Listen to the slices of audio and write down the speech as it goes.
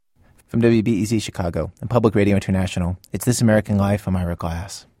From WBEZ Chicago and Public Radio International, it's This American Life. I'm Ira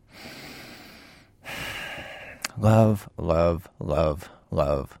Glass. Love, love, love,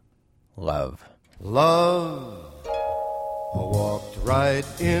 love, love. Love walked right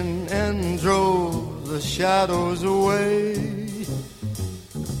in and drove the shadows away.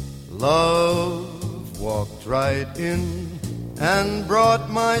 Love walked right in and brought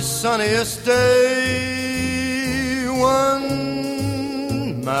my sunniest day. One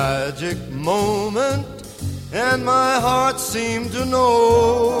magic moment and my heart seemed to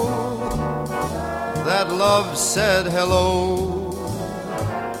know that love said hello,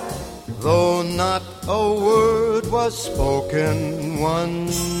 though not a word was spoken. One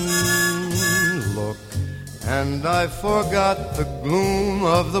look and I forgot the gloom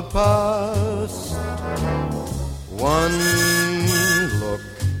of the past. One look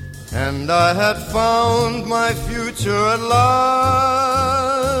and I had found my future at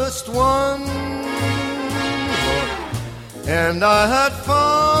last. One look and I had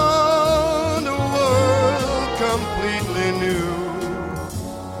found a world completely new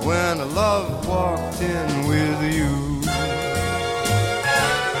when love walked in with you.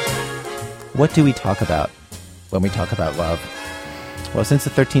 What do we talk about when we talk about love? Well, since the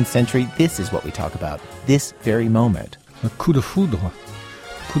 13th century, this is what we talk about, this very moment. A coup de foudre.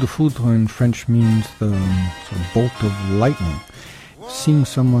 Coup de foudre in French means the sort of bolt of lightning. Seeing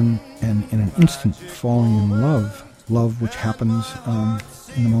someone and in an instant falling in love which happens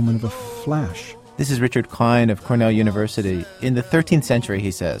in the moment of a flash. This is Richard Klein of Cornell University. In the 13th century,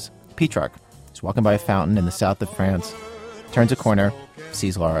 he says, Petrarch is walking by a fountain in the south of France, turns a corner,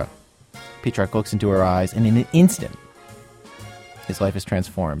 sees Laura. Petrarch looks into her eyes, and in an instant, his life is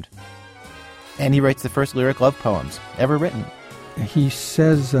transformed. And he writes the first lyric love poems ever written. He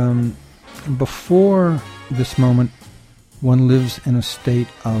says, before this moment, one lives in a state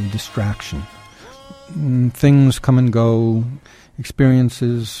of distraction. Things come and go,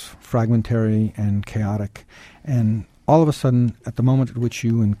 experiences fragmentary and chaotic, and all of a sudden, at the moment at which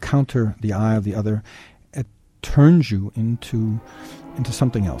you encounter the eye of the other, it turns you into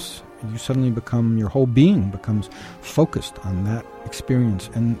something else. You suddenly become, your whole being becomes focused on that experience,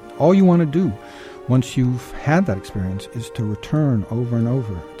 and all you want to do once you've had that experience is to return over and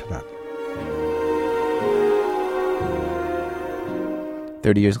over to that.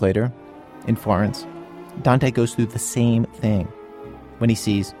 30 years later, in Florence, Dante goes through the same thing when he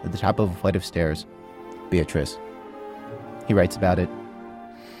sees, at the top of a flight of stairs, Beatrice. He writes about it.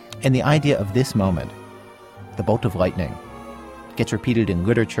 And the idea of this moment, the bolt of lightning, gets repeated in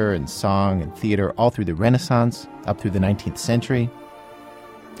literature and song and theater all through the Renaissance, up through the 19th century,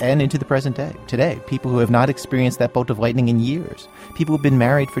 and into the present day. Today, people who have not experienced that bolt of lightning in years, people who have been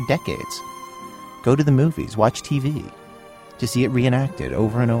married for decades, go to the movies, watch TV, to see it reenacted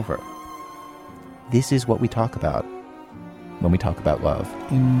over and over. This is what we talk about when we talk about love.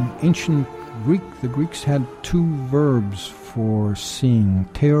 In ancient Greek, the Greeks had two verbs for seeing,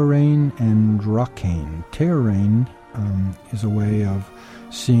 theorein and drakein. Theorein is a way of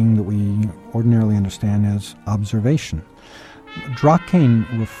seeing that we ordinarily understand as observation. Drakein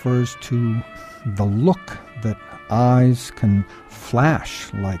refers to the look that eyes can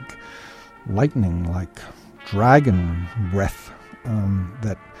flash like lightning, like dragon breath,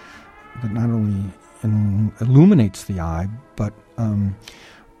 that not only illuminates the eye, but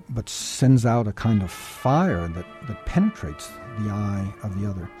sends out a kind of fire that penetrates the eye of the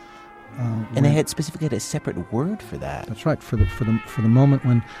other. And they had specifically had a separate word for that. That's right, for the moment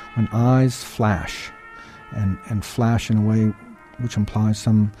when eyes flash, and flash in a way which implies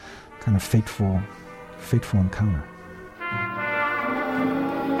some kind of fateful encounter.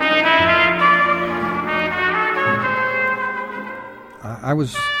 I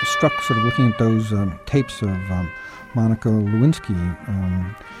was struck sort of looking at those tapes of Monica Lewinsky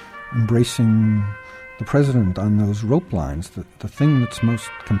embracing the president on those rope lines. The thing that's most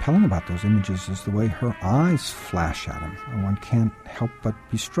compelling about those images is the way her eyes flash at him. And one can't help but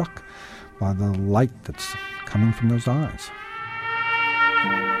be struck by the light that's coming from those eyes.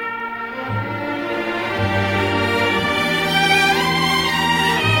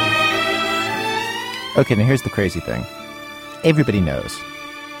 Okay, now here's the crazy thing. Everybody knows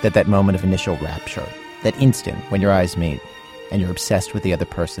that moment of initial rapture, that instant when your eyes meet and you're obsessed with the other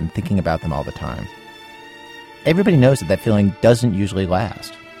person, thinking about them all the time. Everybody knows that feeling doesn't usually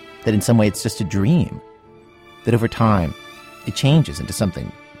last, that in some way it's just a dream, that over time it changes into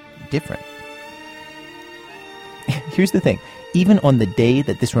something different. Here's the thing. Even on the day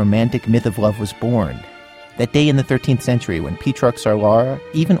that this romantic myth of love was born, that day in the 13th century when Petrarch saw Laura,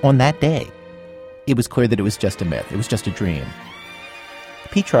 even on that day, it was clear that it was just a myth. It was just a dream.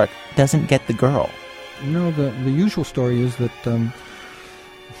 Petrarch doesn't get the girl. No, the usual story is that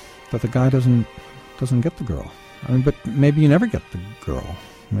the guy doesn't get the girl. I mean, but maybe you never get the girl.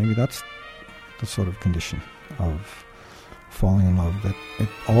 Maybe that's the sort of condition of falling in love, that it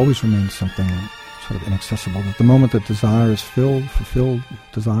always remains something sort of inaccessible, that the moment that desire is fulfilled,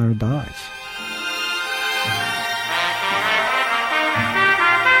 desire dies.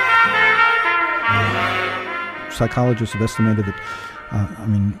 Psychologists have estimated that,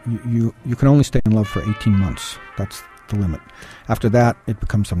 you can only stay in love for 18 months. That's the limit. After that, it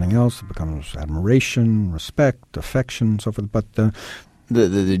becomes something else. It becomes admiration, respect, affection, so forth. But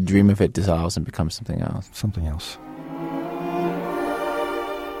the dream of it dissolves and becomes something else. Something else.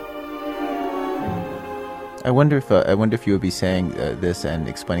 I wonder if you would be saying this and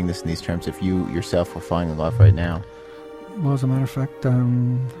explaining this in these terms if you yourself were falling in love right now. Well, as a matter of fact,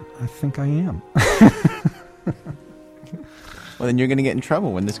 I think I am. Well, then you're going to get in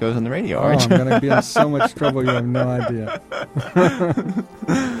trouble when this goes on the radio, Oh, aren't I'm you? going to be in so much trouble, you have no idea.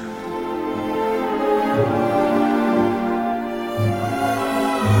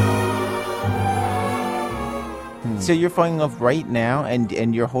 So you're falling in love right now,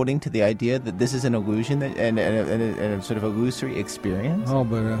 and you're holding to the idea that this is an illusion and a sort of illusory experience? Oh,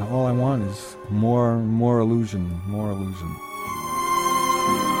 but all I want is more illusion, more illusion.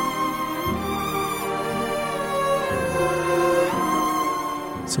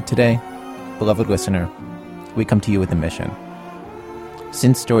 So today, beloved listener, we come to you with a mission.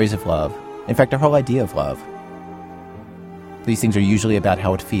 Since stories of love, in fact, our whole idea of love, these things are usually about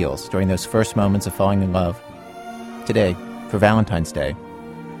how it feels during those first moments of falling in love. Today, for Valentine's Day,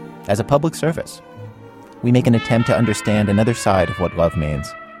 as a public service, we make an attempt to understand another side of what love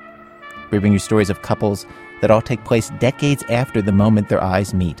means. We bring you stories of couples that all take place decades after the moment their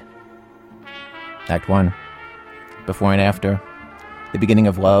eyes meet. Act 1, before and after, the beginning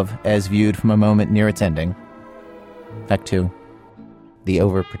of love as viewed from a moment near its ending. Act 2, the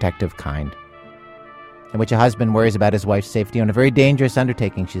overprotective kind, in which a husband worries about his wife's safety on a very dangerous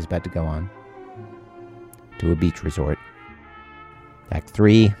undertaking she's about to go on, to a beach resort. Act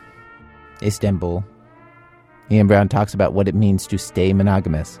 3, Istanbul. Ian Brown talks about what it means to stay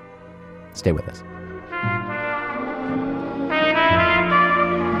monogamous. Stay with us.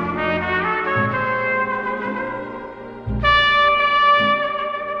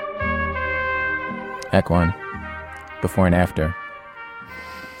 Act 1, before and after.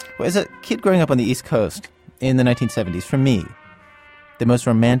 Well, as a kid growing up on the East Coast in the 1970s, for me, the most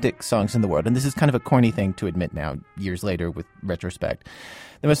romantic songs in the world, and this is kind of a corny thing to admit now, years later with retrospect,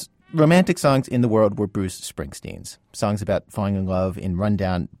 the most romantic songs in the world were Bruce Springsteen's. Songs about falling in love in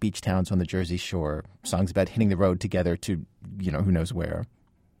rundown beach towns on the Jersey Shore. Songs about hitting the road together to, who knows where.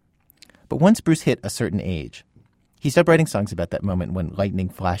 But once Bruce hit a certain age, he stopped writing songs about that moment when lightning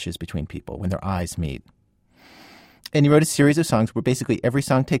flashes between people, when their eyes meet. And he wrote a series of songs where basically every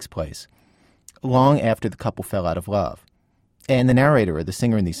song takes place long after the couple fell out of love. And the narrator or the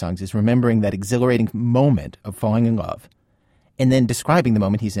singer in these songs is remembering that exhilarating moment of falling in love and then describing the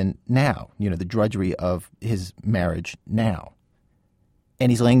moment he's in now, the drudgery of his marriage now.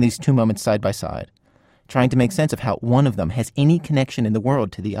 And he's laying these two moments side by side, trying to make sense of how one of them has any connection in the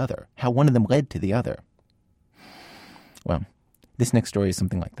world to the other, how one of them led to the other. Well, this next story is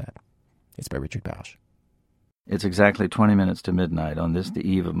something like that. It's by Richard Bausch. It's exactly 20 minutes to midnight on this, the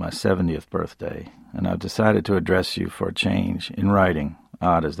eve of my 70th birthday, and I've decided to address you for a change, in writing,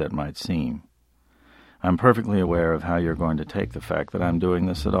 odd as that might seem. I'm perfectly aware of how you're going to take the fact that I'm doing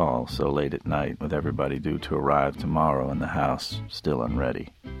this at all so late at night, with everybody due to arrive tomorrow and the house still unready.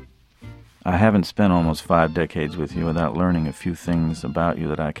 I haven't spent almost 5 decades with you without learning a few things about you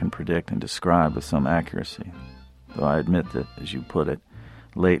that I can predict and describe with some accuracy. Though I admit that, as you put it,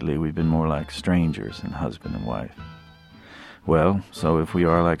 lately we've been more like strangers than husband and wife. Well, so if we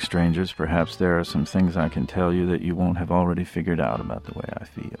are like strangers, perhaps there are some things I can tell you that you won't have already figured out about the way I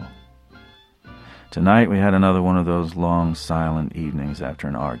feel. Tonight we had another one of those long, silent evenings after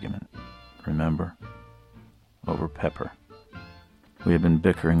an argument. Remember? Over pepper. We had been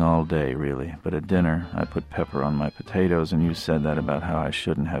bickering all day, really, but at dinner I put pepper on my potatoes, and you said that about how I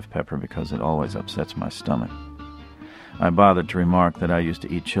shouldn't have pepper because it always upsets my stomach. I bothered to remark that I used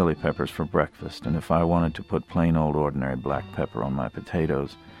to eat chili peppers for breakfast, and if I wanted to put plain old ordinary black pepper on my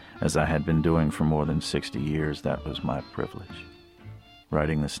potatoes, as I had been doing for more than 60 years, that was my privilege.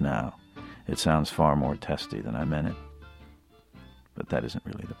 Writing this now, it sounds far more testy than I meant it. But that isn't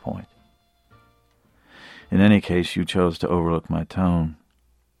really the point. In any case, you chose to overlook my tone.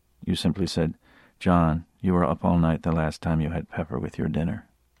 You simply said, "John, you were up all night the last time you had pepper with your dinner."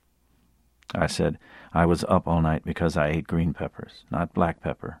 I said, I was up all night because I ate green peppers. Not black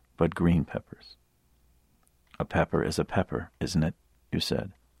pepper, but green peppers. A pepper is a pepper, isn't it? You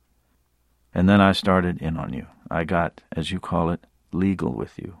said. And then I started in on you. I got, as you call it, legal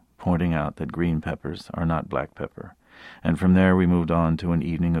with you, pointing out that green peppers are not black pepper. And from there we moved on to an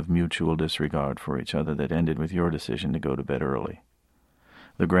evening of mutual disregard for each other that ended with your decision to go to bed early.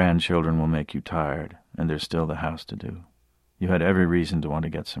 The grandchildren will make you tired, and there's still the house to do. You had every reason to want to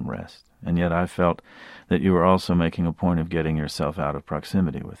get some rest, and yet I felt that you were also making a point of getting yourself out of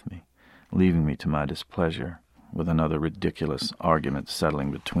proximity with me, leaving me to my displeasure, with another ridiculous argument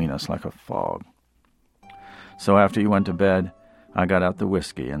settling between us like a fog. So after you went to bed, I got out the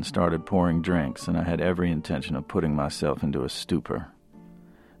whiskey and started pouring drinks, and I had every intention of putting myself into a stupor.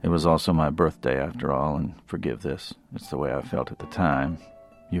 It was also my birthday, after all, and forgive this, it's the way I felt at the time.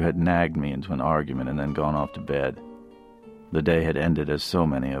 You had nagged me into an argument and then gone off to bed. The day had ended as so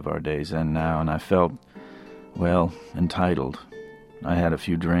many of our days end now, and I felt, well, entitled. I had a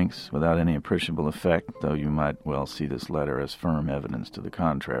few drinks without any appreciable effect, though you might well see this letter as firm evidence to the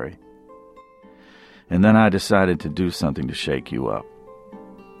contrary. And then I decided to do something to shake you up.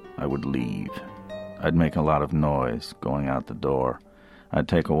 I would leave. I'd make a lot of noise going out the door. I'd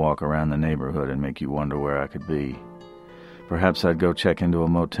take a walk around the neighborhood and make you wonder where I could be. Perhaps I'd go check into a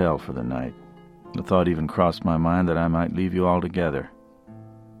motel for the night. The thought even crossed my mind that I might leave you altogether.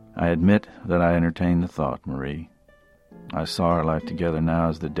 I admit that I entertained the thought, Marie. I saw our life together now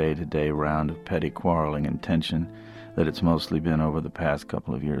as the day-to-day round of petty quarreling and tension that it's mostly been over the past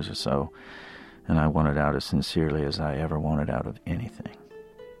couple of years or so, and I wanted out as sincerely as I ever wanted out of anything.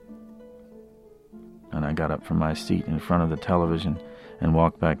 And I got up from my seat in front of the television and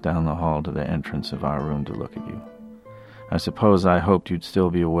walked back down the hall to the entrance of our room to look at you. I suppose I hoped you'd still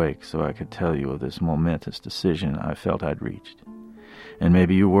be awake so I could tell you of this momentous decision I felt I'd reached. And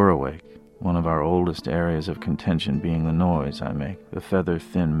maybe you were awake, one of our oldest areas of contention being the noise I make, the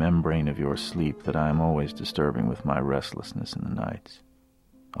feather-thin membrane of your sleep that I am always disturbing with my restlessness in the nights.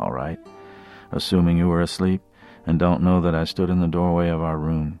 All right, assuming you were asleep and don't know that I stood in the doorway of our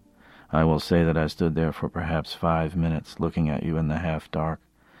room, I will say that I stood there for perhaps 5 minutes looking at you in the half-dark,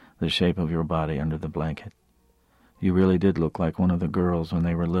 the shape of your body under the blanket. You really did look like one of the girls when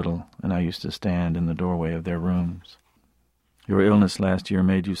they were little, and I used to stand in the doorway of their rooms. Your illness last year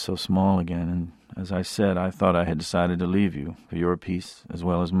made you so small again, and as I said, I thought I had decided to leave you, for your peace as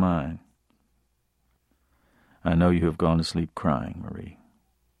well as mine. I know you have gone to sleep crying, Marie.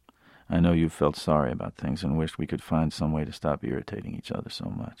 I know you've felt sorry about things and wished we could find some way to stop irritating each other so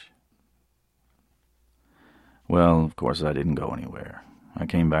much. Well, of course I didn't go anywhere. I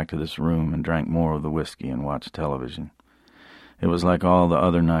came back to this room and drank more of the whiskey and watched television. It was like all the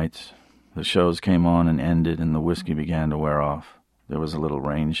other nights. The shows came on and ended, and the whiskey began to wear off. There was a little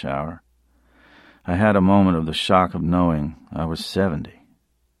rain shower. I had a moment of the shock of knowing I was 70.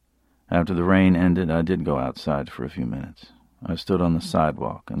 After the rain ended, I did go outside for a few minutes. I stood on the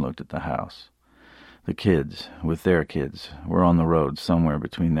sidewalk and looked at the house. The kids, with their kids, were on the road somewhere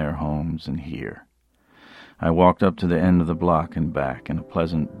between their homes and here. I walked up to the end of the block and back, and a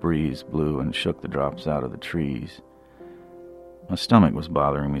pleasant breeze blew and shook the drops out of the trees. My stomach was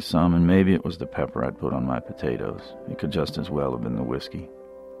bothering me some, and maybe it was the pepper I'd put on my potatoes. It could just as well have been the whiskey.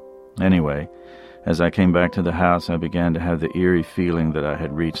 Anyway, as I came back to the house, I began to have the eerie feeling that I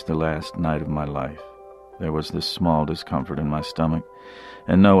had reached the last night of my life. There was this small discomfort in my stomach,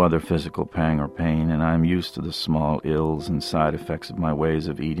 and no other physical pang or pain, and I am used to the small ills and side effects of my ways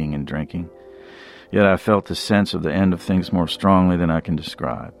of eating and drinking. Yet I felt the sense of the end of things more strongly than I can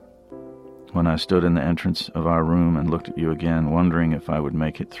describe. When I stood in the entrance of our room and looked at you again, wondering if I would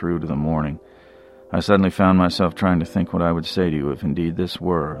make it through to the morning, I suddenly found myself trying to think what I would say to you if indeed this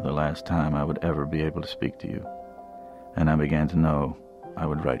were the last time I would ever be able to speak to you. And I began to know I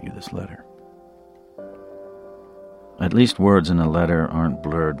would write you this letter. At least words in a letter aren't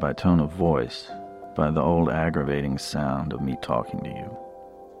blurred by tone of voice, by the old aggravating sound of me talking to you.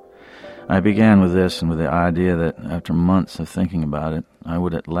 I began with this and with the idea that after months of thinking about it, I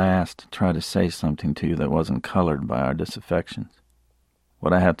would at last try to say something to you that wasn't colored by our disaffections.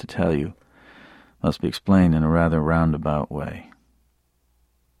 What I have to tell you must be explained in a rather roundabout way.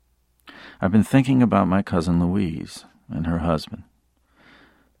 I've been thinking about my cousin Louise and her husband.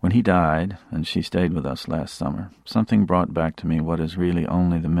 When he died, and she stayed with us last summer, something brought back to me what is really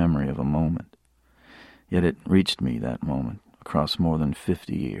only the memory of a moment. Yet it reached me, that moment, across more than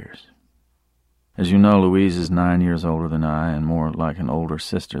 50 years. As you know, Louise is 9 years older than I, and more like an older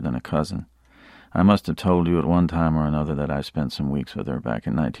sister than a cousin. I must have told you at one time or another that I spent some weeks with her back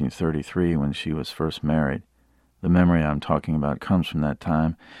in 1933 when she was first married. The memory I'm talking about comes from that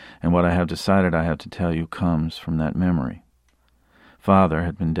time, and what I have decided I have to tell you comes from that memory. Father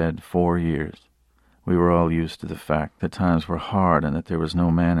had been dead 4 years. We were all used to the fact that times were hard and that there was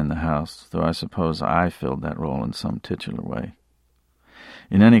no man in the house, though I suppose I filled that role in some titular way.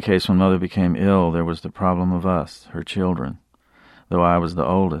 In any case, when Mother became ill, there was the problem of us, her children. Though I was the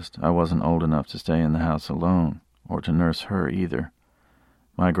oldest, I wasn't old enough to stay in the house alone, or to nurse her either.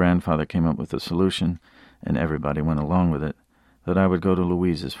 My grandfather came up with a solution, and everybody went along with it, that I would go to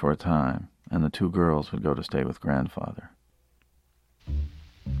Louise's for a time, and the 2 girls would go to stay with Grandfather.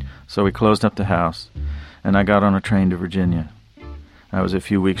 So we closed up the house, and I got on a train to Virginia. I was a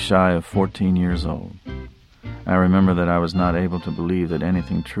few weeks shy of 14 years old. I remember that I was not able to believe that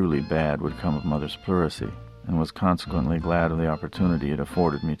anything truly bad would come of Mother's pleurisy, and was consequently glad of the opportunity it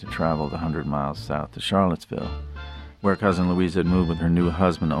afforded me to travel the 100 miles south to Charlottesville, where Cousin Louise had moved with her new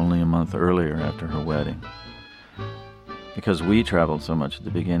husband only a month earlier after her wedding. Because we traveled so much at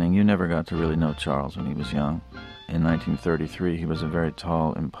the beginning, you never got to really know Charles when he was young. In 1933, he was a very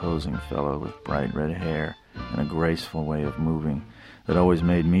tall, imposing fellow with bright red hair and a graceful way of moving that always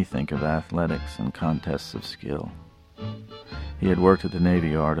made me think of athletics and contests of skill. He had worked at the Navy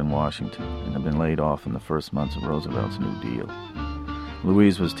Yard in Washington and had been laid off in the first months of Roosevelt's New Deal.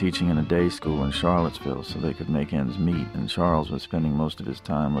 Louise was teaching in a day school in Charlottesville so they could make ends meet, and Charles was spending most of his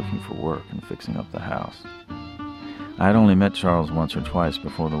time looking for work and fixing up the house. I had only met Charles once or twice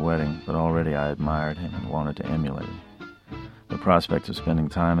before the wedding, but already I admired him and wanted to emulate him. The prospect of spending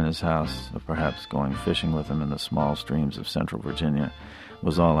time in his house, of perhaps going fishing with him in the small streams of central Virginia,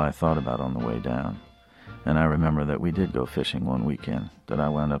 was all I thought about on the way down. And I remember that we did go fishing one weekend, that I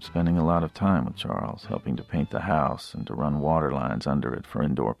wound up spending a lot of time with Charles, helping to paint the house and to run water lines under it for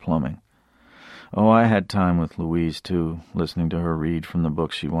indoor plumbing. Oh, I had time with Louise, too, listening to her read from the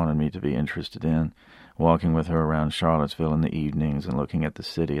books she wanted me to be interested in, walking with her around Charlottesville in the evenings and looking at the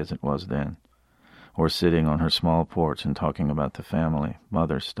city as it was then, or sitting on her small porch and talking about the family,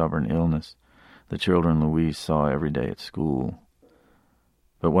 Mother's stubborn illness, the children Louise saw every day at school.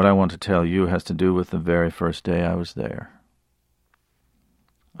 But what I want to tell you has to do with the very first day I was there.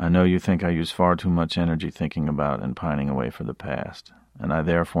 I know you think I use far too much energy thinking about and pining away for the past, and I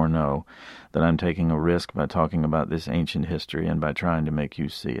therefore know that I'm taking a risk by talking about this ancient history and by trying to make you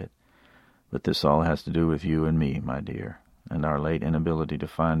see it. But this all has to do with you and me, my dear, and our late inability to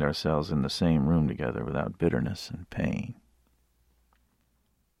find ourselves in the same room together without bitterness and pain.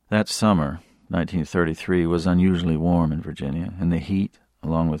 That summer, 1933, was unusually warm in Virginia, and the heat,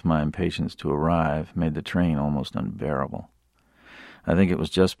 along with my impatience to arrive, made the train almost unbearable. I think it was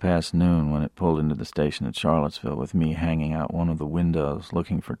just past noon when it pulled into the station at Charlottesville with me hanging out one of the windows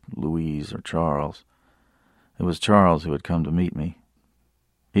looking for Louise or Charles. It was Charles who had come to meet me.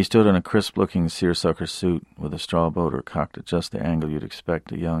 He stood in a crisp-looking seersucker suit with a straw boater cocked at just the angle you'd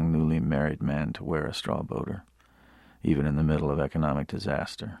expect a young, newly married man to wear a straw boater, even in the middle of economic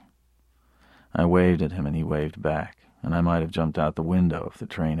disaster. I waved at him and he waved back, and I might have jumped out the window if the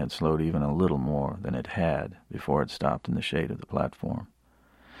train had slowed even a little more than it had before it stopped in the shade of the platform.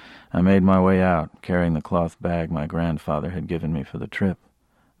 I made my way out, carrying the cloth bag my grandfather had given me for the trip.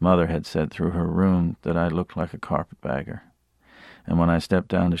 Mother had said through her room that I looked like a carpetbagger. And when I stepped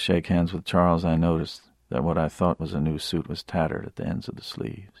down to shake hands with Charles, I noticed that what I thought was a new suit was tattered at the ends of the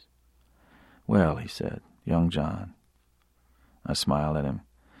sleeves. "Well," he said, "young John." I smiled at him.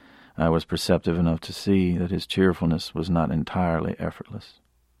 I was perceptive enough to see that his cheerfulness was not entirely effortless.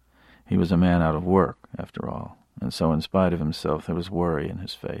 He was a man out of work, after all, and so in spite of himself there was worry in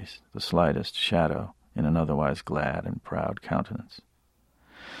his face, the slightest shadow in an otherwise glad and proud countenance.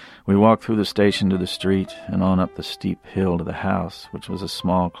 We walked through the station to the street and on up the steep hill to the house, which was a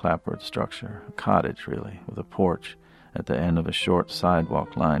small clapboard structure, a cottage really, with a porch at the end of a short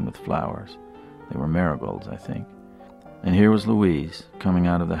sidewalk lined with flowers. They were marigolds, I think. And here was Louise, coming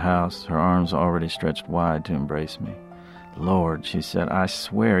out of the house, her arms already stretched wide to embrace me. "Lord," she said, "I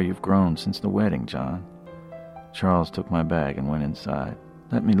swear you've grown since the wedding, John." Charles took my bag and went inside.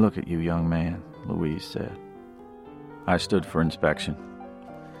 "Let me look at you, young man," Louise said. I stood for inspection,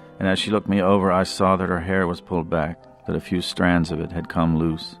 and as she looked me over, I saw that her hair was pulled back, that a few strands of it had come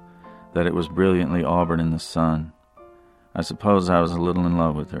loose, that it was brilliantly auburn in the sun. I suppose I was a little in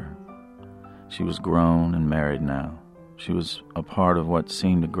love with her. She was grown and married now. She was a part of what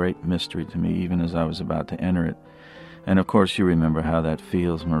seemed a great mystery to me even as I was about to enter it. And of course you remember how that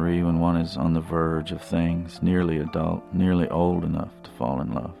feels, Marie, when one is on the verge of things, nearly adult, nearly old enough to fall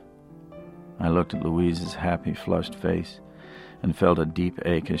in love. I looked at Louise's happy, flushed face and felt a deep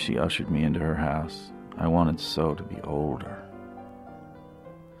ache as she ushered me into her house. I wanted so to be older.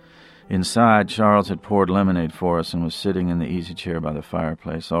 Inside, Charles had poured lemonade for us and was sitting in the easy chair by the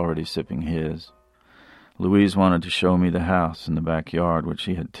fireplace, already sipping his. Louise wanted to show me the house in the backyard, which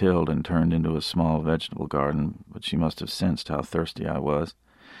she had tilled and turned into a small vegetable garden, but she must have sensed how thirsty I was,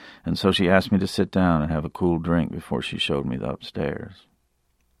 and so she asked me to sit down and have a cool drink before she showed me the upstairs.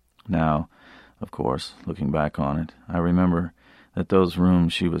 Now, of course, looking back on it, I remember that those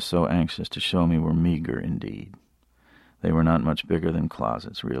rooms she was so anxious to show me were meager indeed. They were not much bigger than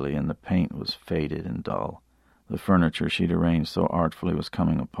closets, really, and the paint was faded and dull. The furniture she'd arranged so artfully was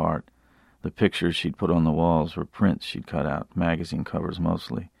coming apart. The pictures she'd put on the walls were prints she'd cut out, magazine covers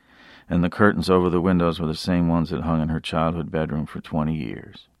mostly, and the curtains over the windows were the same ones that hung in her childhood bedroom for 20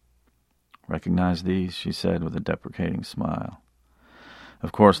 years. "Recognize these?" she said with a deprecating smile.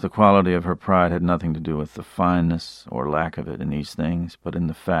 Of course, the quality of her pride had nothing to do with the fineness or lack of it in these things, but in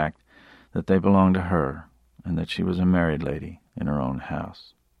the fact that they belonged to her, and that she was a married lady in her own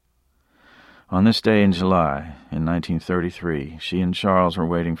house. On this day in July, in 1933, she and Charles were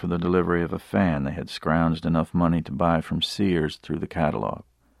waiting for the delivery of a fan they had scrounged enough money to buy from Sears through the catalog.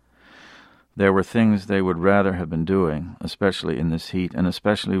 There were things they would rather have been doing, especially in this heat, and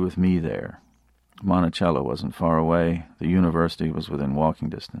especially with me there. Monticello wasn't far away, the university was within walking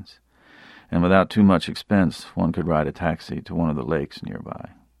distance, and without too much expense one could ride a taxi to one of the lakes nearby.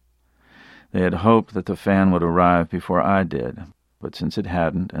 They had hoped that the fan would arrive before I did, but since it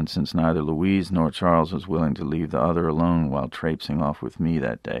hadn't, and since neither Louise nor Charles was willing to leave the other alone while traipsing off with me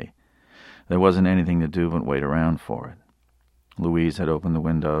that day, there wasn't anything to do but wait around for it. Louise had opened the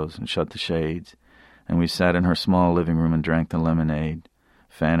windows and shut the shades, and we sat in her small living room and drank the lemonade,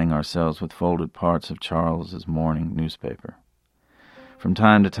 fanning ourselves with folded parts of Charles's morning newspaper. From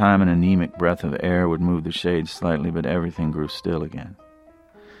time to time an anemic breath of air would move the shades slightly, but everything grew still again.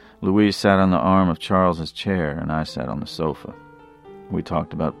 Louise sat on the arm of Charles's chair, and I sat on the sofa. We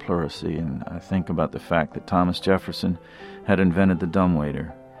talked about pleurisy, and I think about the fact that Thomas Jefferson had invented the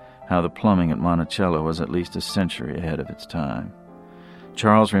dumbwaiter, how the plumbing at Monticello was at least a century ahead of its time.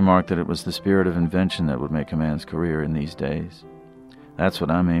 Charles remarked that it was the spirit of invention that would make a man's career in these days. That's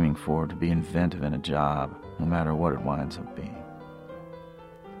what I'm aiming for, to be inventive in a job, no matter what it winds up being.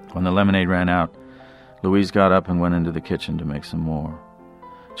 When the lemonade ran out, Louise got up and went into the kitchen to make some more.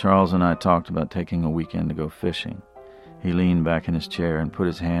 Charles and I talked about taking a weekend to go fishing. He leaned back in his chair and put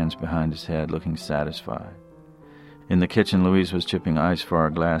his hands behind his head, looking satisfied. In the kitchen, Louise was chipping ice for our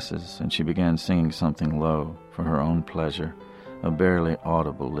glasses, and she began singing something low, for her own pleasure, a barely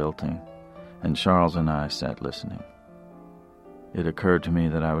audible lilting, and Charles and I sat listening. It occurred to me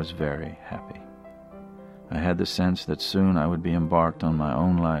that I was very happy. I had the sense that soon I would be embarked on my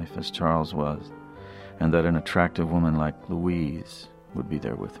own life as Charles was, and that an attractive woman like Louise would be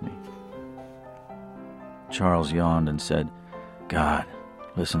there with me. Charles yawned and said, "God,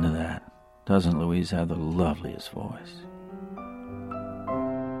 listen to that. Doesn't Louise have the loveliest voice?"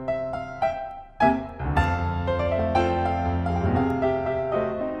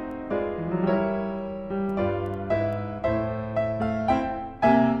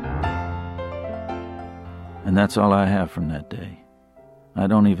 And that's all I have from that day. I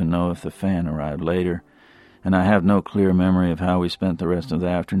don't even know if the fan arrived later, and I have no clear memory of how we spent the rest of the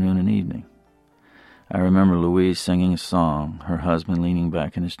afternoon and evening. I remember Louise singing a song, her husband leaning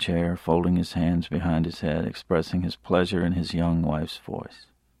back in his chair, folding his hands behind his head, expressing his pleasure in his young wife's voice.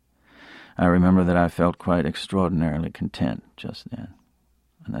 I remember that I felt quite extraordinarily content just then,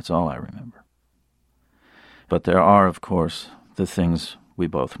 and that's all I remember. But there are, of course, the things we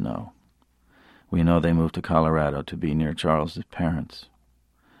both know. We know they moved to Colorado to be near Charles's parents.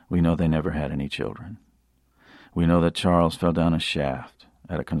 We know they never had any children. We know that Charles fell down a shaft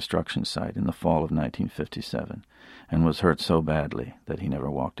at a construction site in the fall of 1957 and was hurt so badly that he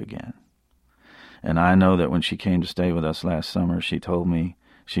never walked again. And I know that when she came to stay with us last summer, she told me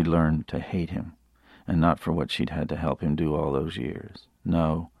she'd learned to hate him, and not for what she'd had to help him do all those years.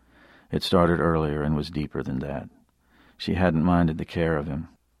 No, it started earlier and was deeper than that. She hadn't minded the care of him,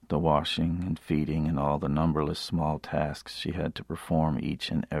 the washing and feeding and all the numberless small tasks she had to perform each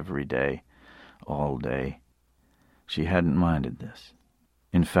and every day, all day. She hadn't minded this.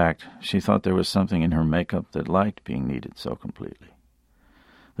 In fact, she thought there was something in her makeup that liked being needed so completely.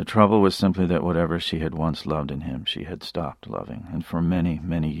 The trouble was simply that whatever she had once loved in him, she had stopped loving, and for many,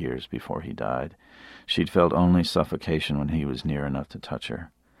 many years before he died, she'd felt only suffocation when he was near enough to touch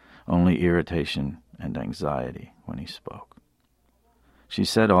her, only irritation and anxiety when he spoke. She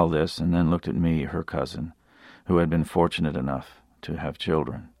said all this and then looked at me, her cousin, who had been fortunate enough to have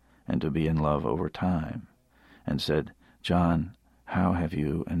children and to be in love over time, and said, "John, how have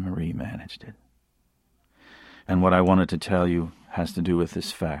you and Marie managed it?" And what I wanted to tell you has to do with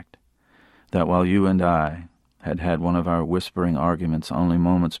this fact, that while you and I had had one of our whispering arguments only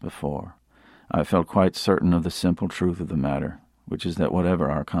moments before, I felt quite certain of the simple truth of the matter, which is that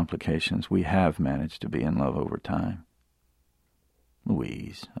whatever our complications, we have managed to be in love over time.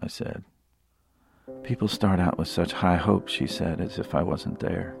 Louise, I said. People start out with such high hopes, she said, as if I wasn't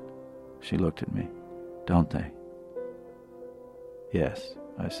there. She looked at me. Don't they? Yes,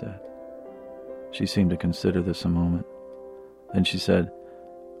 I said. She seemed to consider this a moment. Then she said,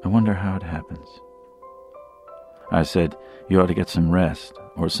 I wonder how it happens. I said, you ought to get some rest,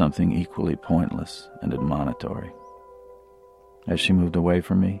 or something equally pointless and admonitory. As she moved away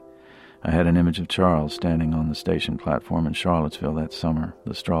from me, I had an image of Charles standing on the station platform in Charlottesville that summer,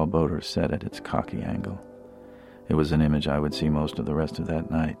 the straw boater set at its cocky angle. It was an image I would see most of the rest of that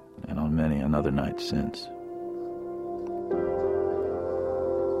night, and on many another night since.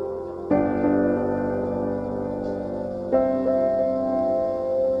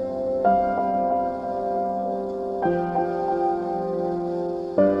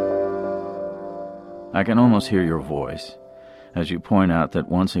 I can almost hear your voice as you point out that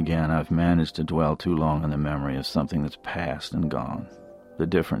once again I've managed to dwell too long on the memory of something that's past and gone. The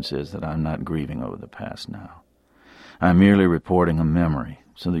difference is that I'm not grieving over the past now. I'm merely reporting a memory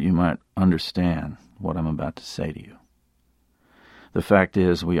so that you might understand what I'm about to say to you. The fact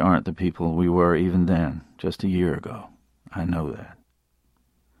is, we aren't the people we were even then, just a year ago. I know that.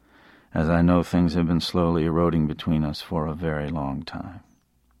 As I know things have been slowly eroding between us for a very long time.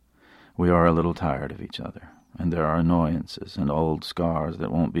 We are a little tired of each other, and there are annoyances and old scars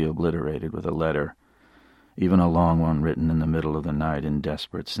that won't be obliterated with a letter, even a long one written in the middle of the night in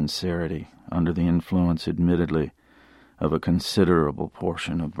desperate sincerity, under the influence, admittedly, of a considerable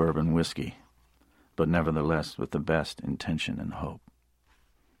portion of bourbon whiskey, but nevertheless with the best intention and hope.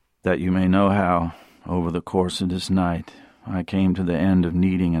 That you may know how, over the course of this night, I came to the end of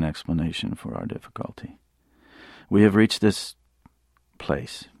needing an explanation for our difficulty. We have reached this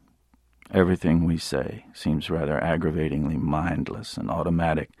place. Everything we say seems rather aggravatingly mindless and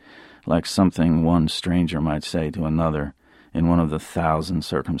automatic, like something one stranger might say to another in one of the 1,000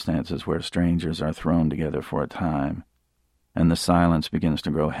 circumstances where strangers are thrown together for a time, and the silence begins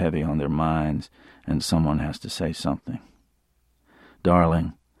to grow heavy on their minds, and someone has to say something.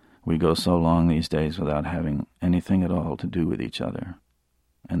 Darling, we go so long these days without having anything at all to do with each other,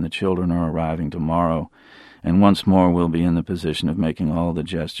 and the children are arriving tomorrow, and once more we'll be in the position of making all the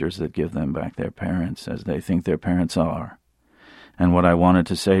gestures that give them back their parents as they think their parents are. And what I wanted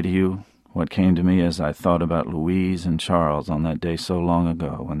to say to you, what came to me as I thought about Louise and Charles on that day so long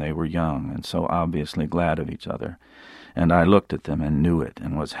ago when they were young and so obviously glad of each other, and I looked at them and knew it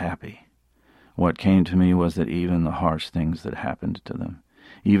and was happy. What came to me was that even the harsh things that happened to them,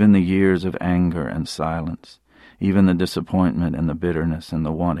 even the years of anger and silence, even the disappointment and the bitterness and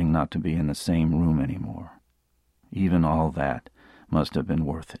the wanting not to be in the same room anymore, even all that must have been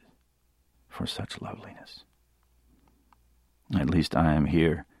worth it for such loveliness. At least I am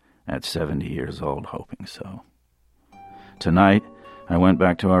here at 70 years old hoping so. Tonight, I went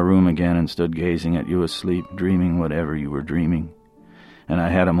back to our room again and stood gazing at you asleep, dreaming whatever you were dreaming. And I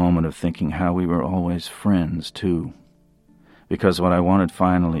had a moment of thinking how we were always friends, too. Because what I wanted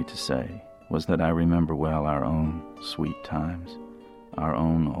finally to say was that I remember well our own sweet times, our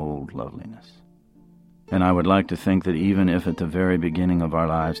own old loveliness. And I would like to think that even if at the very beginning of our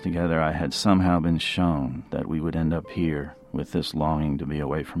lives together I had somehow been shown that we would end up here with this longing to be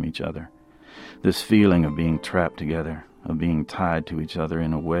away from each other, this feeling of being trapped together, of being tied to each other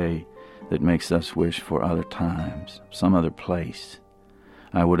in a way that makes us wish for other times, some other place,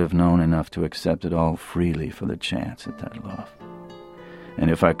 I would have known enough to accept it all freely for the chance at that love. And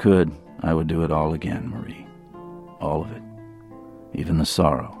if I could, I would do it all again, Marie. All of it. Even the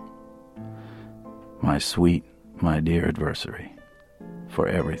sorrow. My sweet, my dear adversary, for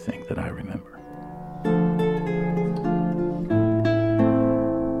everything that I remember.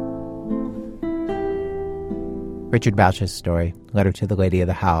 Richard Bausch's story, Letter to the Lady of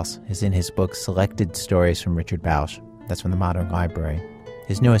the House, is in his book Selected Stories from Richard Bausch. That's from the Modern Library.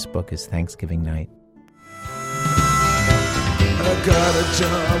 His newest book is Thanksgiving Night. I got a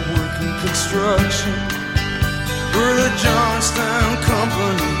job working construction for the Johnstown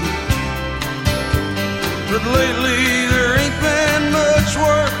Company. But lately there ain't been much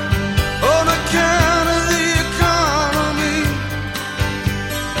work on account of the economy.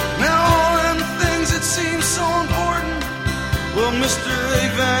 Now all them things that seem so important, well, mister, they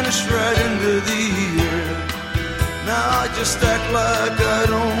vanish right into the air. Now I just act like I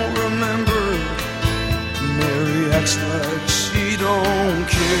don't remember. Mary acts like she don't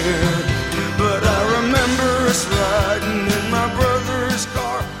care. But I remember us riding in my brother's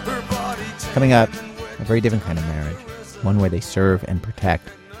car, her body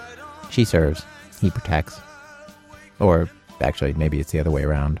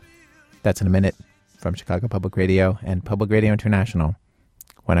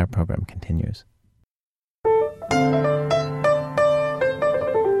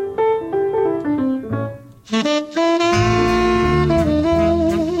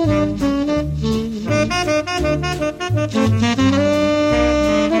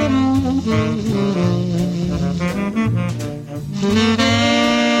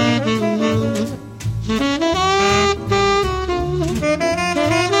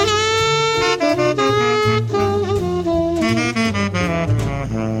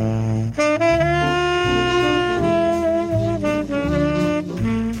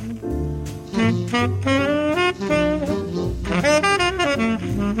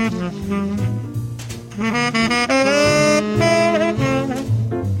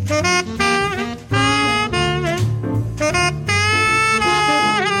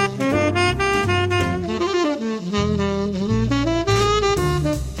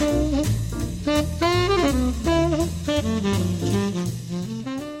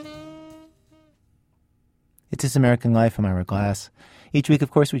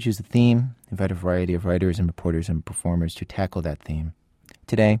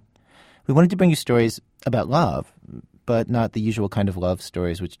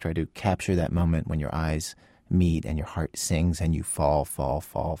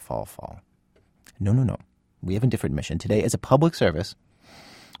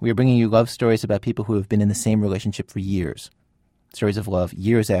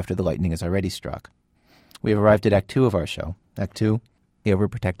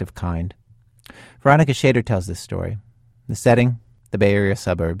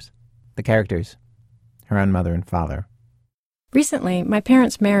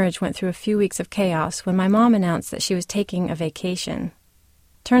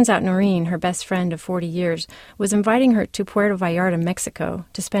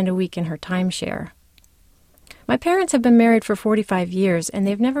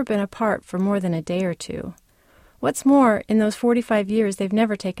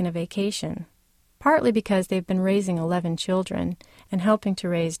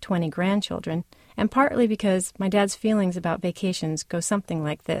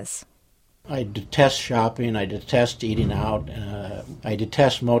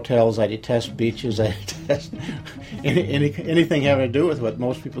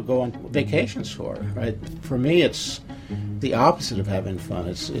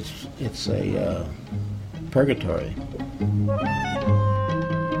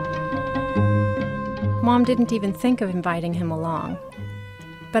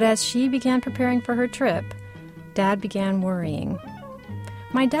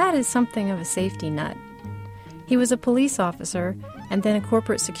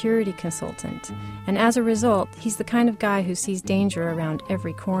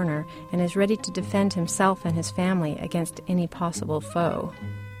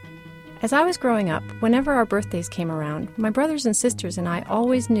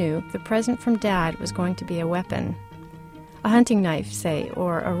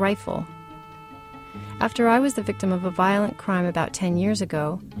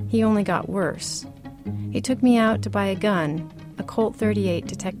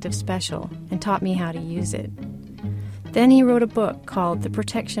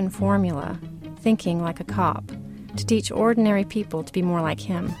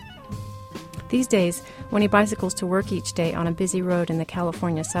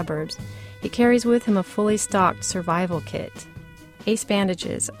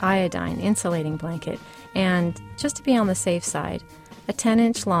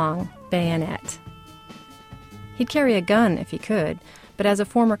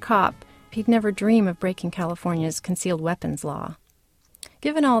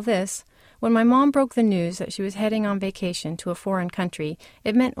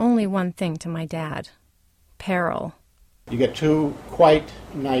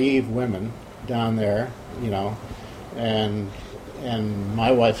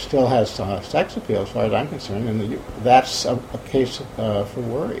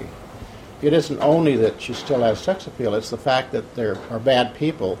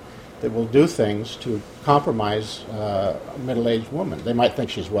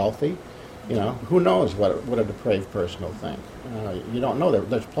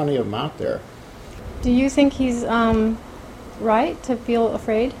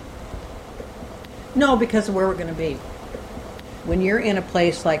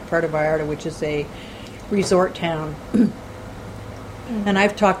And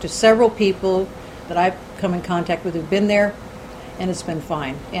I've talked to several people that I've come in contact with who've been there, and it's been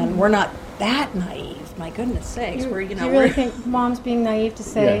fine. And we're not that naive. My goodness sakes, Do you really think Mom's being naive to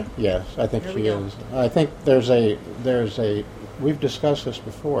say? Yes, I think There she we go. is. I think there's a. We've discussed this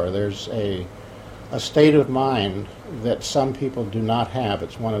before. There's a state of mind that some people do not have.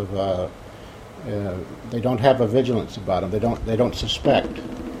 It's one of they don't have a vigilance about them. They don't suspect,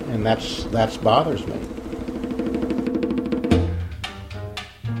 and that's bothers me.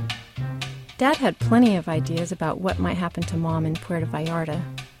 Dad had plenty of ideas about what might happen to Mom in Puerto Vallarta.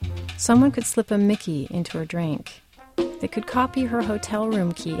 Someone could slip a Mickey into her drink. They could copy her hotel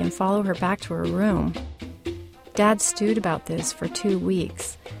room key and follow her back to her room. Dad stewed about this for 2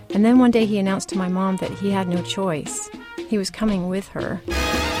 weeks, and then one day he announced to my mom that he had no choice. He was coming with her.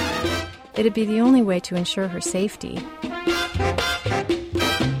 It'd be the only way to ensure her safety.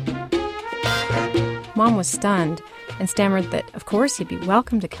 Mom was stunned and stammered that, of course, he'd be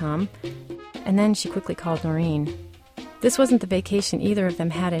welcome to come, and then she quickly called Noreen. This wasn't the vacation either of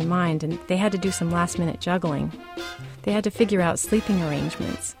them had in mind, and they had to do some last-minute juggling. They had to figure out sleeping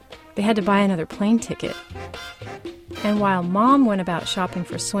arrangements. They had to buy another plane ticket. And while Mom went about shopping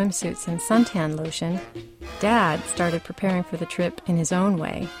for swimsuits and suntan lotion, Dad started preparing for the trip in his own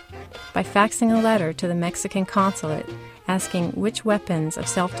way, by faxing a letter to the Mexican consulate asking which weapons of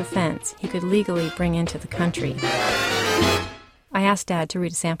self-defense he could legally bring into the country. I asked Dad to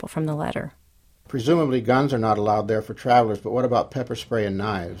read a sample from the letter. Presumably guns are not allowed there for travelers, but what about pepper spray and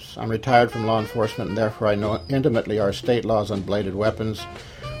knives? I'm retired from law enforcement, and therefore I know intimately our state laws on bladed weapons,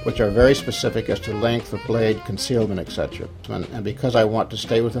 which are very specific as to length of blade, concealment, etc. And because I want to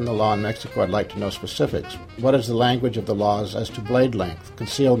stay within the law in Mexico, I'd like to know specifics. What is the language of the laws as to blade length,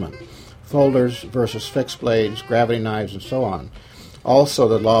 concealment, folders versus fixed blades, gravity knives, and so on? Also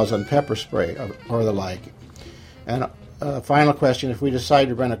the laws on pepper spray or the like. And final question, if we decide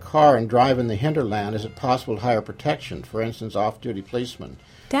to rent a car and drive in the hinterland, is it possible to hire protection, for instance, off-duty policemen?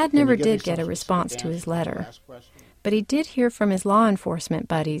 Dad never did get a response to his letter, but he did hear from his law enforcement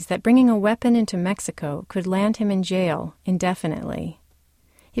buddies that bringing a weapon into Mexico could land him in jail indefinitely.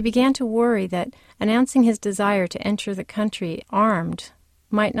 He began to worry that announcing his desire to enter the country armed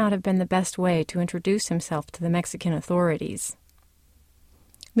might not have been the best way to introduce himself to the Mexican authorities.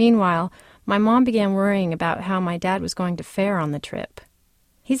 Meanwhile, my mom began worrying about how my dad was going to fare on the trip.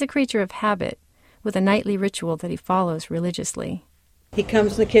 He's a creature of habit, with a nightly ritual that he follows religiously. He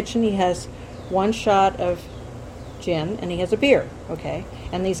comes in the kitchen, he has one shot of gin, and he has a beer, okay?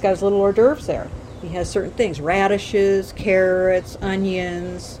 And he's got his little hors d'oeuvres there. He has certain things, radishes, carrots,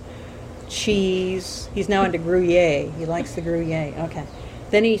 onions, cheese. He's now into Gruyere. He likes the Gruyere, okay.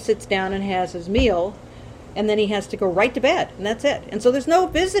 Then he sits down and has his meal, and then he has to go right to bed, and that's it. And so there's no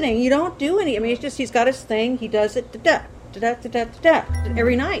visiting. You don't do any. I mean, it's just he's got his thing. He does it da-da,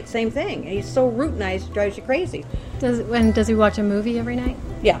 every night, same thing. And he's so routinized, it drives you crazy. Does he watch a movie every night?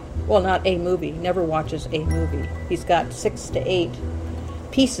 Yeah. Well, not a movie. He never watches a movie. He's got 6 to 8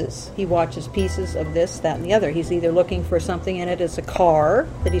 pieces. He watches pieces of this, that, and the other. He's either looking for something in it as a car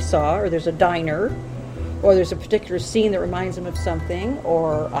that he saw, or there's a diner, or there's a particular scene that reminds him of something,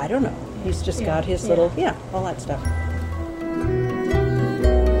 or I don't know. He's just got his little, all that stuff.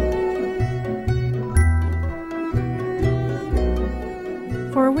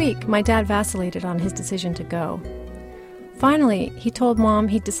 For a week, my dad vacillated on his decision to go. Finally, he told Mom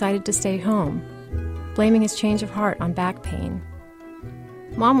he'd decided to stay home, blaming his change of heart on back pain.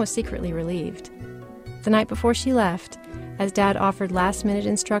 Mom was secretly relieved. The night before she left, as Dad offered last-minute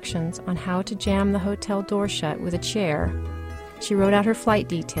instructions on how to jam the hotel door shut with a chair, she wrote out her flight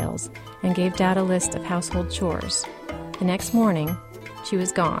details and gave Dad a list of household chores. The next morning, she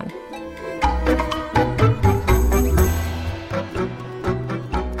was gone.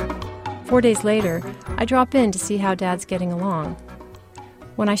 Four days later, I drop in to see how Dad's getting along.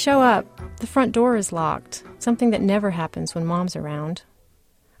 When I show up, the front door is locked, something that never happens when Mom's around.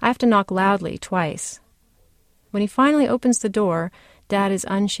 I have to knock loudly twice. When he finally opens the door, Dad is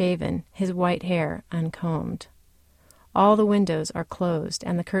unshaven, his white hair uncombed. All the windows are closed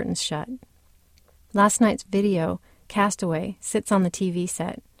and the curtains shut. Last night's video, Castaway, sits on the TV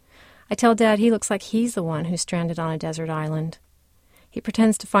set. I tell Dad he looks like he's the one who's stranded on a desert island. He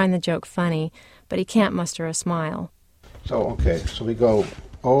pretends to find the joke funny, but he can't muster a smile. So we go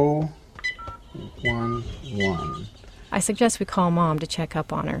 011. I suggest we call Mom to check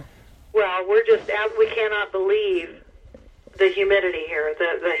up on her. Well, we cannot believe the humidity here,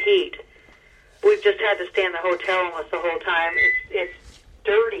 the heat. We've just had to stay in the hotel almost the whole time. It's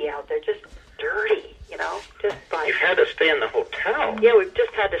dirty out there, just dirty, just like... You've had to stay in the hotel? Yeah, we've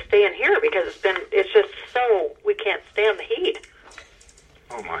just had to stay in here because it's just so, we can't stand the heat.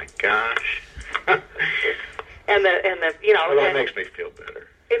 gosh. and the you know. Well, that makes me feel better.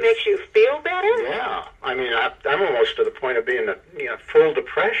 It makes you feel better? Yeah. I mean, I'm almost to the point of being in full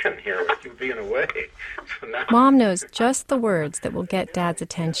depression here with you being away. So now... Mom knows just the words that will get Dad's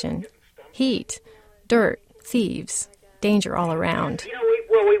attention. Heat, dirt, thieves, danger all around. You know,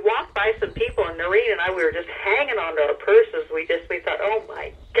 we walked by some people, and Noreen and I, we were just hanging onto our purses. We thought, oh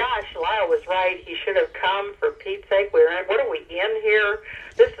my gosh, Lyle was right. He should have come, for Pete's sake. What are we in here?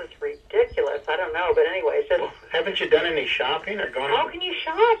 This is ridiculous. I don't know, but anyway, it's just... Well, haven't you done any shopping or gone... How can you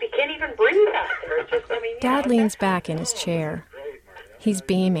shop? You can't even bring that there. It's just, I mean... Dad leans back in his chair. He's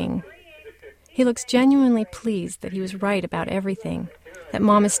beaming. He looks genuinely pleased that he was right about everything, that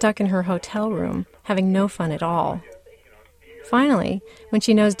Mom is stuck in her hotel room, having no fun at all. Finally, when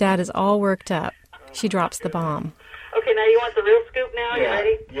she knows Dad is all worked up, she drops the bomb. Okay, now you want the real scoop now? Yeah. You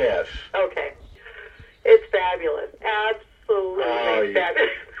ready? Yes. Okay. It's fabulous. Absolutely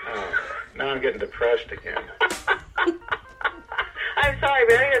fabulous. Oh, now I'm getting depressed again. I'm sorry,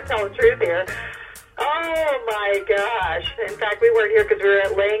 but I got to tell the truth here. Oh, my gosh. In fact, we weren't here because we were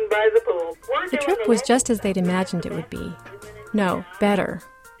laying by the pool. The trip was just as they'd imagined it would be. No, better.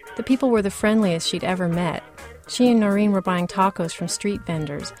 The people were the friendliest she'd ever met. She and Noreen were buying tacos from street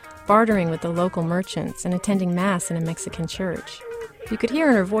vendors, bartering with the local merchants, and attending Mass in a Mexican church. You could hear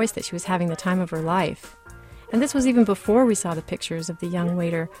in her voice that she was having the time of her life. And this was even before we saw the pictures of the young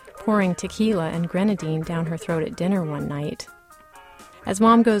waiter pouring tequila and grenadine down her throat at dinner one night. As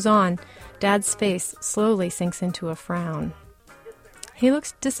Mom goes on, Dad's face slowly sinks into a frown. He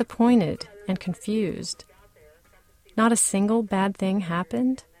looks disappointed and confused. Not a single bad thing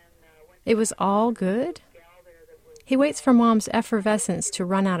happened? It was all good? He waits for Mom's effervescence to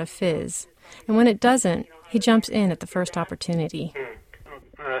run out of fizz, and when it doesn't, he jumps in at the first opportunity.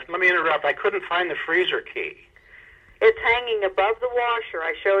 Let me interrupt. I couldn't find the freezer key. It's hanging above the washer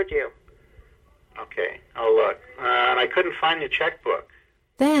I showed you. Okay, I'll look. And I couldn't find the checkbook.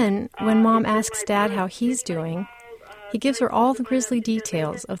 Then, when Mom asks Dad how he's doing, he gives her all the grisly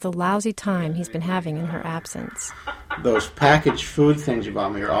details of the lousy time he's been having in her absence. Those packaged food things you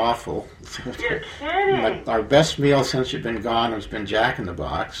bought me are awful. You're kidding. Our best meal since you've been gone has been Jack in the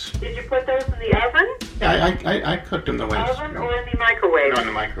Box. Did you put those in the oven? Yeah, I cooked them the way... Oven or in the microwave? No, in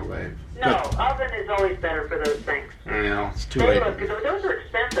the microwave. No, oven is always better for those things. You know, it's too They late. look, those are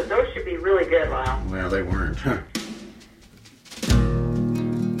expensive. Those should be really good, Lyle. Well, they weren't.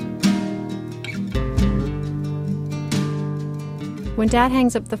 When Dad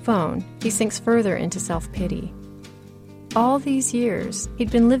hangs up the phone, he sinks further into self-pity. All these years,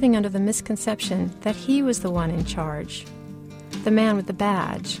 he'd been living under the misconception that he was the one in charge. The man with the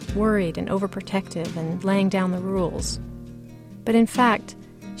badge, worried and overprotective and laying down the rules. But in fact,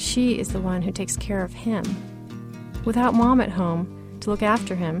 she is the one who takes care of him. Without Mom at home to look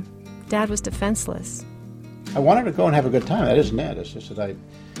after him, Dad was defenseless. I wanted to go and have a good time. That isn't it. It's just that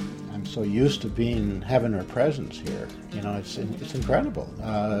I'm so used to having her presence here. You know, it's incredible.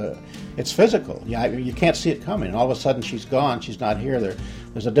 It's physical. Yeah, you can't see it coming. All of a sudden, she's gone. She's not here.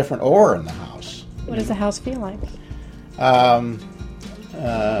 There's a different aura in the house. What does the house feel like?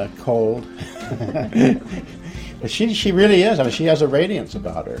 Cold. But she really is. I mean, she has a radiance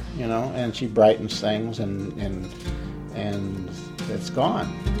about her. You know, and she brightens things, and it's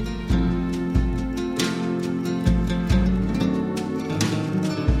gone.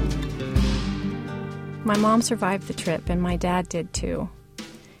 My mom survived the trip, and my dad did too.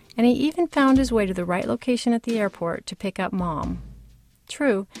 And he even found his way to the right location at the airport to pick up Mom.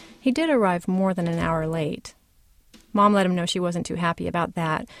 True, he did arrive more than an hour late. Mom let him know she wasn't too happy about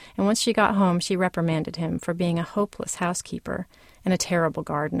that, and once she got home, she reprimanded him for being a hopeless housekeeper and a terrible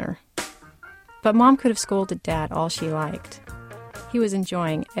gardener. But Mom could have scolded Dad all she liked. He was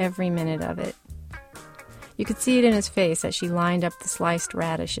enjoying every minute of it. You could see it in his face as she lined up the sliced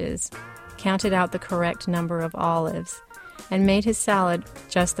radishes, counted out the correct number of olives, and made his salad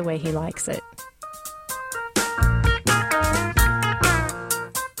just the way he likes it.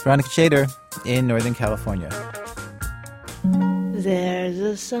 Veronica Chater in Northern California. There's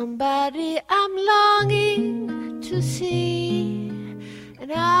a somebody I'm longing to see,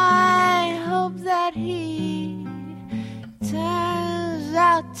 and I hope that he turns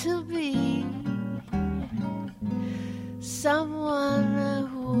out to be someone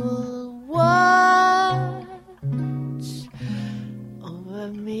who will watch over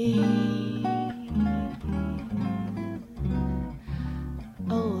me.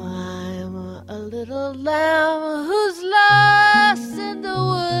 Oh, I'm a little lamb who's lost in the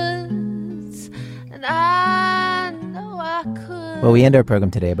woods, and I know I could. Well, we end our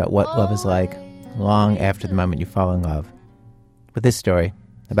program today about what love is like long after the moment you fall in love with this story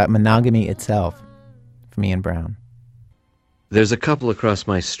about monogamy itself, from Ian Brown. There's a couple across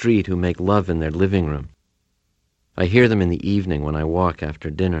my street who make love in their living room. I hear them in the evening when I walk after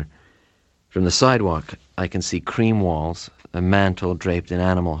dinner. From the sidewalk, I can see cream walls, a mantle draped in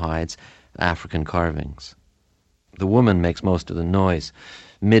animal hides, African carvings. The woman makes most of the noise,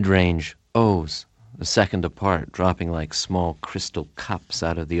 mid-range O's, a second apart, dropping like small crystal cups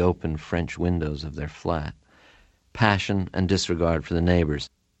out of the open French windows of their flat. Passion and disregard for the neighbors,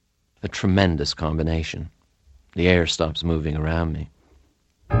 a tremendous combination. The air stops moving around me.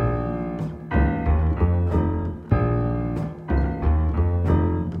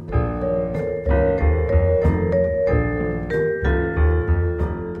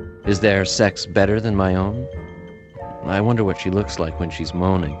 Is their sex better than my own? I wonder what she looks like when she's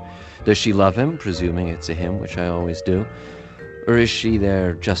moaning. Does she love him, presuming it's a him, which I always do? Or is she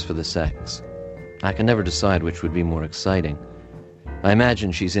there just for the sex? I can never decide which would be more exciting. I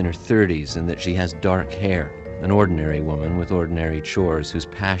imagine she's in her 30s and that she has dark hair, an ordinary woman with ordinary chores whose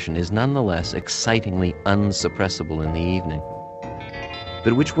passion is nonetheless excitingly unsuppressible in the evening.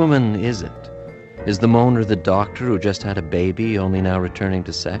 But which woman is it? Is the moaner the doctor who just had a baby, only now returning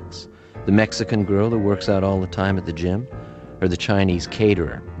to sex? The Mexican girl who works out all the time at the gym? Or the Chinese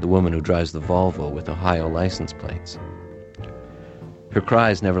caterer, the woman who drives the Volvo with Ohio license plates? Her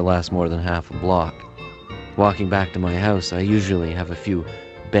cries never last more than half a block. Walking back to my house, I usually have a few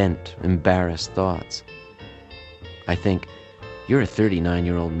bent, embarrassed thoughts. I think, you're a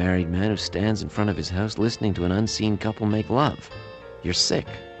 39-year-old married man who stands in front of his house listening to an unseen couple make love. You're sick.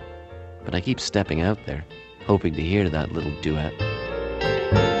 But I keep stepping out there, hoping to hear that little duet.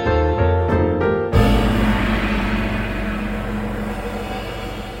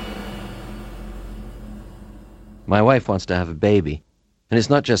 My wife wants to have a baby, and it's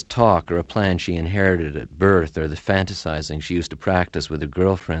not just talk or a plan she inherited at birth or the fantasizing she used to practice with her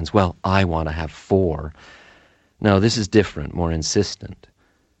girlfriends. Well, I want to have 4. No, this is different, more insistent.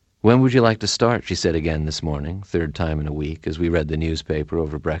 When would you like to start, she said again this morning, 3rd time in a week, as we read the newspaper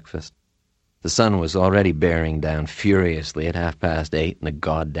over breakfast. The sun was already bearing down furiously at 8:30 in the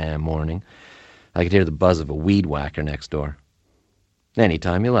goddamn morning. I could hear the buzz of a weed whacker next door. Any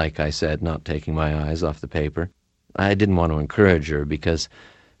time you like, I said, not taking my eyes off the paper. I didn't want to encourage her because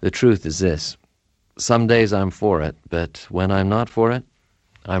the truth is this. Some days I'm for it, but when I'm not for it,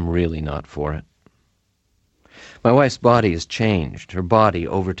 I'm really not for it. My wife's body has changed. Her body,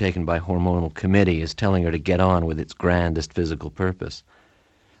 overtaken by hormonal committee, is telling her to get on with its grandest physical purpose.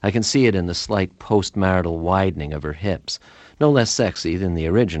 I can see it in the slight post-marital widening of her hips, no less sexy than the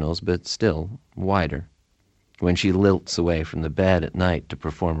originals, but still wider. When she lilts away from the bed at night to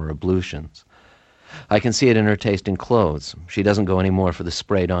perform her ablutions. I can see it in her taste in clothes. She doesn't go any more for the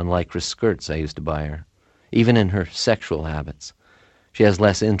sprayed-on lycra skirts I used to buy her. Even in her sexual habits. She has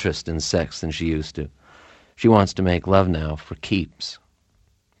less interest in sex than she used to. She wants to make love now for keeps.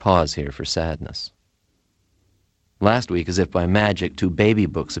 Pause here for sadness. Last week, as if by magic, 2 baby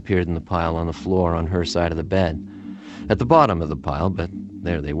books appeared in the pile on the floor on her side of the bed. At the bottom of the pile, but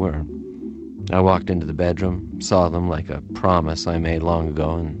there they were. I walked into the bedroom, saw them like a promise I made long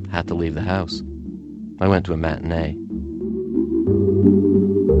ago, and had to leave the house. I went to a matinee.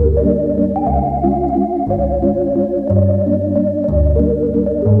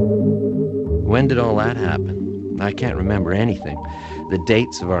 When did all that happen? I can't remember anything. The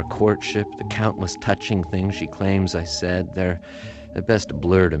dates of our courtship, the countless touching things she claims I said, they're at best a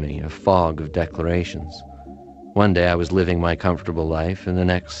blur to me, a fog of declarations. One day I was living my comfortable life, and the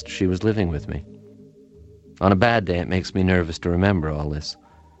next she was living with me. On a bad day, it makes me nervous to remember all this.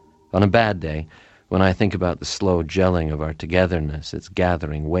 On a bad day, when I think about the slow gelling of our togetherness, its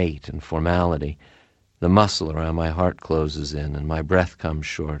gathering weight and formality, the muscle around my heart closes in and my breath comes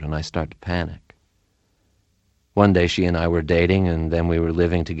short and I start to panic. One day she and I were dating, and then we were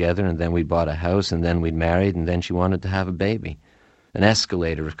living together, and then we bought a house, and then we'd married, and then she wanted to have a baby, an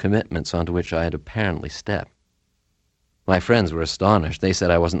escalator of commitments onto which I had apparently stepped. My friends were astonished. They said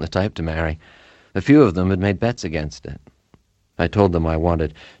I wasn't the type to marry. A few of them had made bets against it. I told them I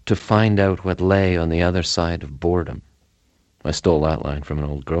wanted to find out what lay on the other side of boredom. I stole that line from an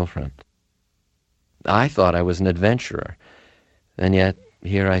old girlfriend. I thought I was an adventurer, and yet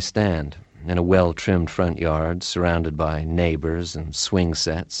here I stand, in a well-trimmed front yard, surrounded by neighbors and swing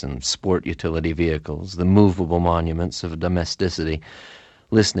sets and sport utility vehicles, the movable monuments of domesticity,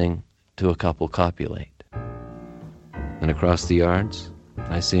 listening to a couple copulate. And across the yards,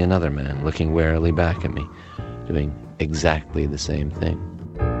 I see another man looking warily back at me, doing exactly the same thing.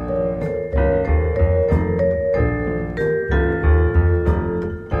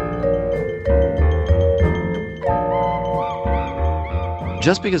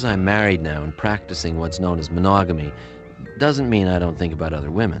 Just because I'm married now and practicing what's known as monogamy doesn't mean I don't think about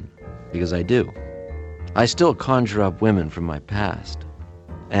other women, because I do. I still conjure up women from my past,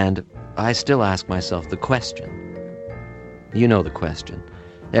 and I still ask myself the question. You know the question.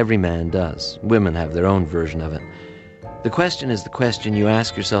 Every man does. Women have their own version of it. The question is the question you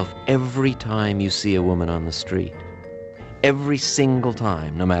ask yourself every time you see a woman on the street. Every single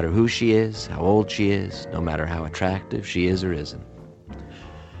time, no matter who she is, how old she is, no matter how attractive she is or isn't.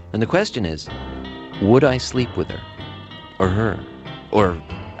 And the question is, would I sleep with her? Or her? Or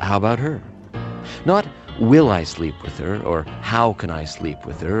how about her? Not will I sleep with her, or how can I sleep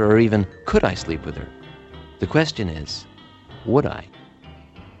with her, or even could I sleep with her? The question is, would I?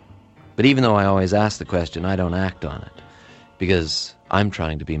 But even though I always ask the question, I don't act on it, because I'm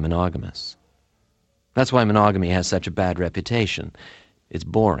trying to be monogamous. That's why monogamy has such a bad reputation. It's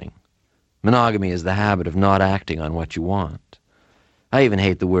boring. Monogamy is the habit of not acting on what you want. I even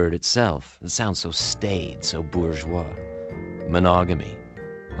hate the word itself. It sounds so staid, so bourgeois. Monogamy,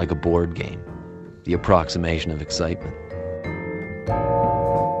 like a board game, the approximation of excitement.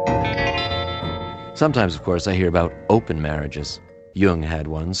 Sometimes, of course, I hear about open marriages. Jung had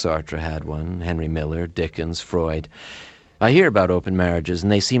one, Sartre had one, Henry Miller, Dickens, Freud. I hear about open marriages,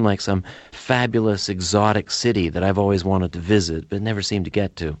 and they seem like some fabulous, exotic city that I've always wanted to visit, but never seem to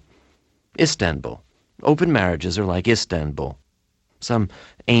get to. Istanbul. Open marriages are like Istanbul. Some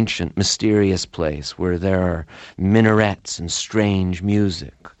ancient, mysterious place where there are minarets and strange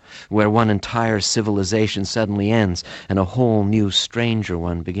music, where one entire civilization suddenly ends and a whole new, stranger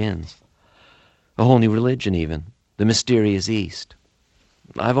one begins. A whole new religion, even. The mysterious East.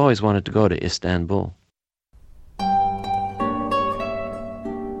 I've always wanted to go to Istanbul.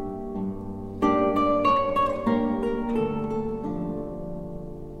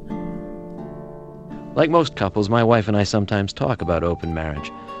 Like most couples, my wife and I sometimes talk about open marriage.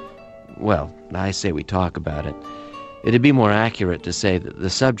 Well, I say we talk about it. It'd be more accurate to say that the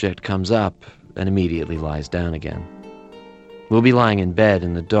subject comes up and immediately lies down again. We'll be lying in bed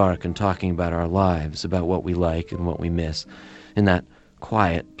in the dark and talking about our lives, about what we like and what we miss, in that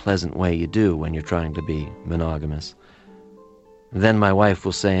quiet, pleasant way you do when you're trying to be monogamous. Then my wife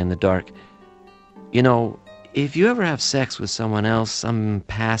will say in the dark, "You know, if you ever have sex with someone else, some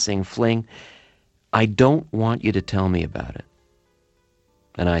passing fling, I don't want you to tell me about it."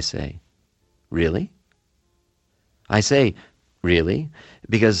 And I say, "Really?" I say, "Really?"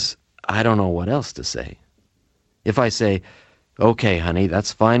 because I don't know what else to say. If I say, "Okay, honey,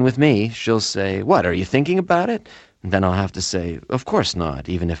 that's fine with me," she'll say, "What, are you thinking about it?" And then I'll have to say, "Of course not,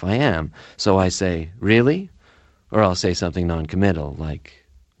 even if I am." So I say, "Really?" Or I'll say something non-committal, like,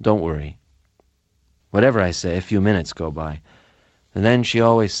 "Don't worry." Whatever I say, a few minutes go by. And then she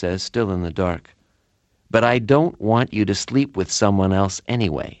always says, still in the dark, "But I don't want you to sleep with someone else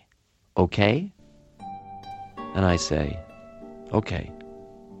anyway, okay?" And I say, "Okay."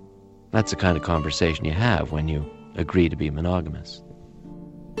 That's the kind of conversation you have when you agree to be monogamous.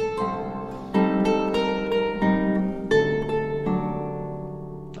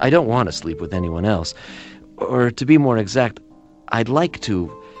 I don't want to sleep with anyone else. Or to be more exact, I'd like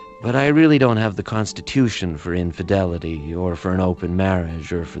to, but I really don't have the constitution for infidelity or for an open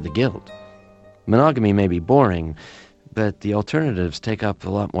marriage or for the guilt. Monogamy may be boring, but the alternatives take up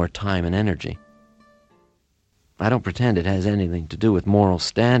a lot more time and energy. I don't pretend it has anything to do with moral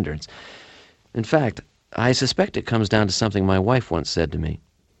standards. In fact, I suspect it comes down to something my wife once said to me.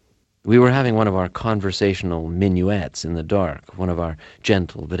 We were having one of our conversational minuets in the dark, one of our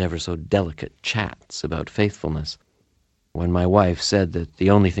gentle but ever so delicate chats about faithfulness, when my wife said that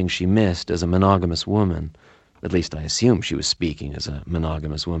the only thing she missed as a monogamous woman, at least I assume she was speaking as a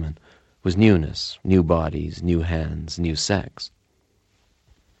monogamous woman, was newness, new bodies, new hands, new sex.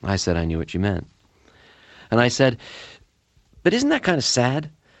 I said I knew what she meant. And I said, "But isn't that kind of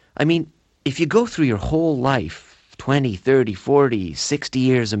sad? I mean, if you go through your whole life, 20, 30, 40, 60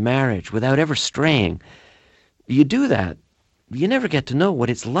 years of marriage without ever straying, you do that, you never get to know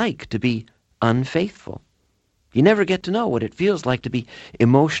what it's like to be unfaithful. You never get to know what it feels like to be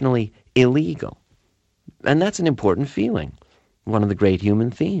emotionally illegal. And that's an important feeling, one of the great human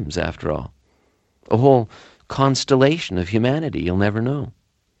themes, after all. A whole constellation of humanity you'll never know."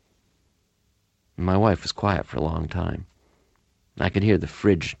 My wife was quiet for a long time. I could hear the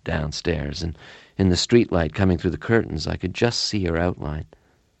fridge downstairs, and in the streetlight coming through the curtains, I could just see her outline.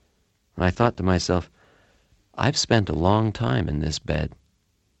 And I thought to myself, I've spent a long time in this bed.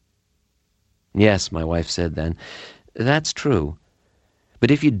 "Yes," my wife said then, "that's true.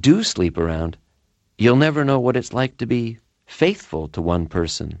 But if you do sleep around, you'll never know what it's like to be faithful to one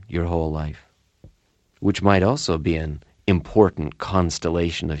person your whole life, which might also be an important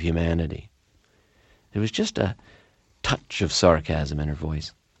constellation of humanity. There was just a touch of sarcasm in her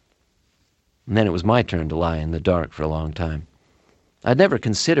voice. And then it was my turn to lie in the dark for a long time. I'd never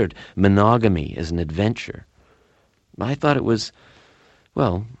considered monogamy as an adventure. I thought it was,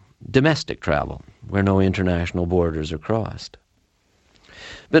 well, domestic travel, where no international borders are crossed.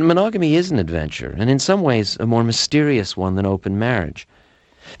 But monogamy is an adventure, and in some ways a more mysterious one than open marriage,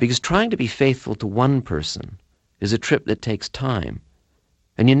 because trying to be faithful to one person is a trip that takes time,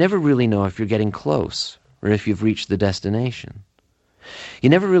 and you never really know if you're getting close or if you've reached the destination. You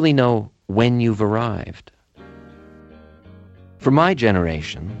never really know when you've arrived. For my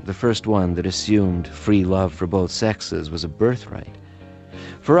generation, the first one that assumed free love for both sexes was a birthright.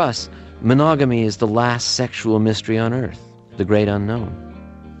 For us, monogamy is the last sexual mystery on earth, the great unknown.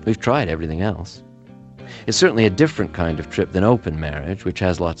 We've tried everything else. It's certainly a different kind of trip than open marriage, which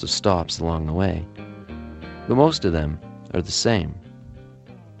has lots of stops along the way. But most of them are the same.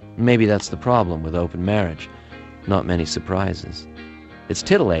 Maybe that's the problem with open marriage. Not many surprises. It's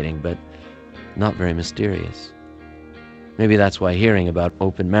titillating, but not very mysterious. Maybe that's why hearing about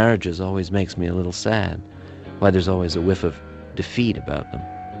open marriages always makes me a little sad, why there's always a whiff of defeat about them.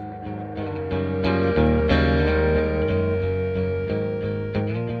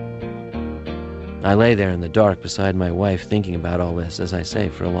 I lay there in the dark beside my wife thinking about all this, as I say,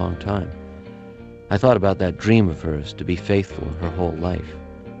 for a long time. I thought about that dream of hers to be faithful her whole life.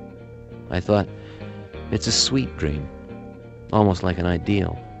 I thought, it's a sweet dream, almost like an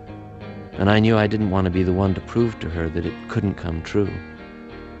ideal. And I knew I didn't want to be the one to prove to her that it couldn't come true.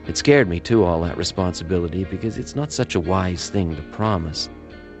 It scared me, too, all that responsibility, because it's not such a wise thing to promise.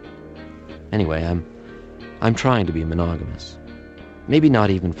 Anyway, I'm trying to be monogamous. Maybe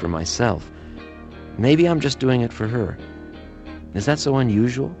not even for myself. Maybe I'm just doing it for her. Is that so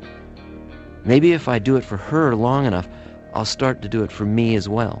unusual? Maybe if I do it for her long enough, I'll start to do it for me as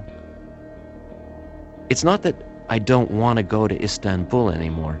well. It's not that I don't want to go to Istanbul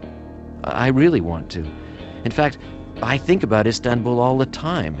anymore. I really want to. In fact, I think about Istanbul all the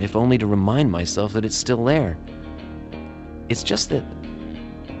time, if only to remind myself that it's still there. It's just that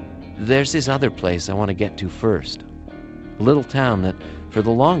there's this other place I want to get to first. A little town that, for the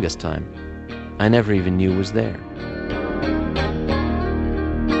longest time, I never even knew was there.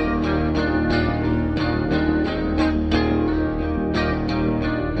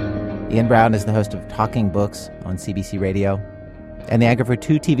 Ian Brown is the host of Talking Books on CBC Radio and the anchor for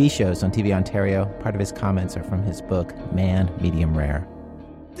 2 TV shows on TV Ontario. Part of his comments are from his book, Man, Medium Rare.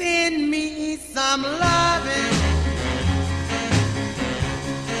 Send me some loving.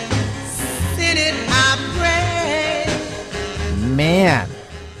 Send it, I pray. Man.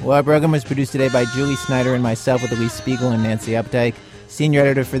 Well, our program was produced today by Julie Snyder and myself with Elise Spiegel and Nancy Updike. Senior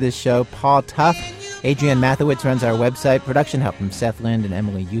editor for this show, Paul Tuff. Adrienne Mathewitz runs our website. Production help from Seth Lind and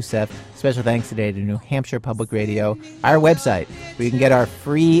Emily Youssef. Special thanks today to New Hampshire Public Radio. Our website, where you can get our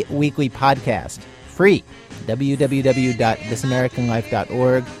free weekly podcast. Free.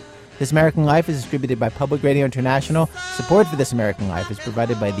 www.thisamericanlife.org. This American Life is distributed by Public Radio International. Support for This American Life is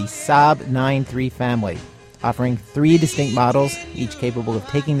provided by the Saab 9-3 family, offering 3 distinct models, each capable of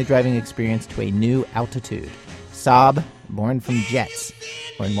taking the driving experience to a new altitude. Saab, born from jets.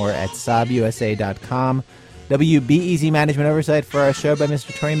 Learn more at SaabUSA.com. WBEZ management oversight for our show by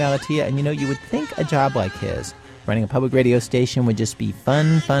Mr. Tori Malatia. And you would think a job like his, running a public radio station, would just be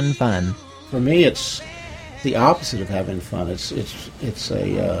fun, fun, fun. For me, it's the opposite of having fun. It's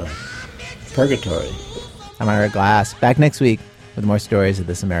a purgatory. I'm Ira Glass. Back next week with more stories of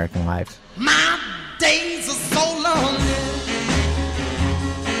This American Life. My days are so lonely.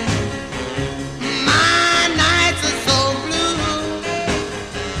 My nights are so blue.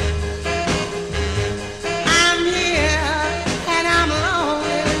 I'm here and I'm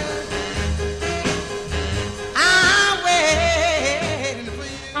lonely. I'm waiting for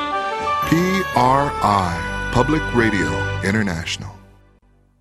you. PRI, Public Radio International.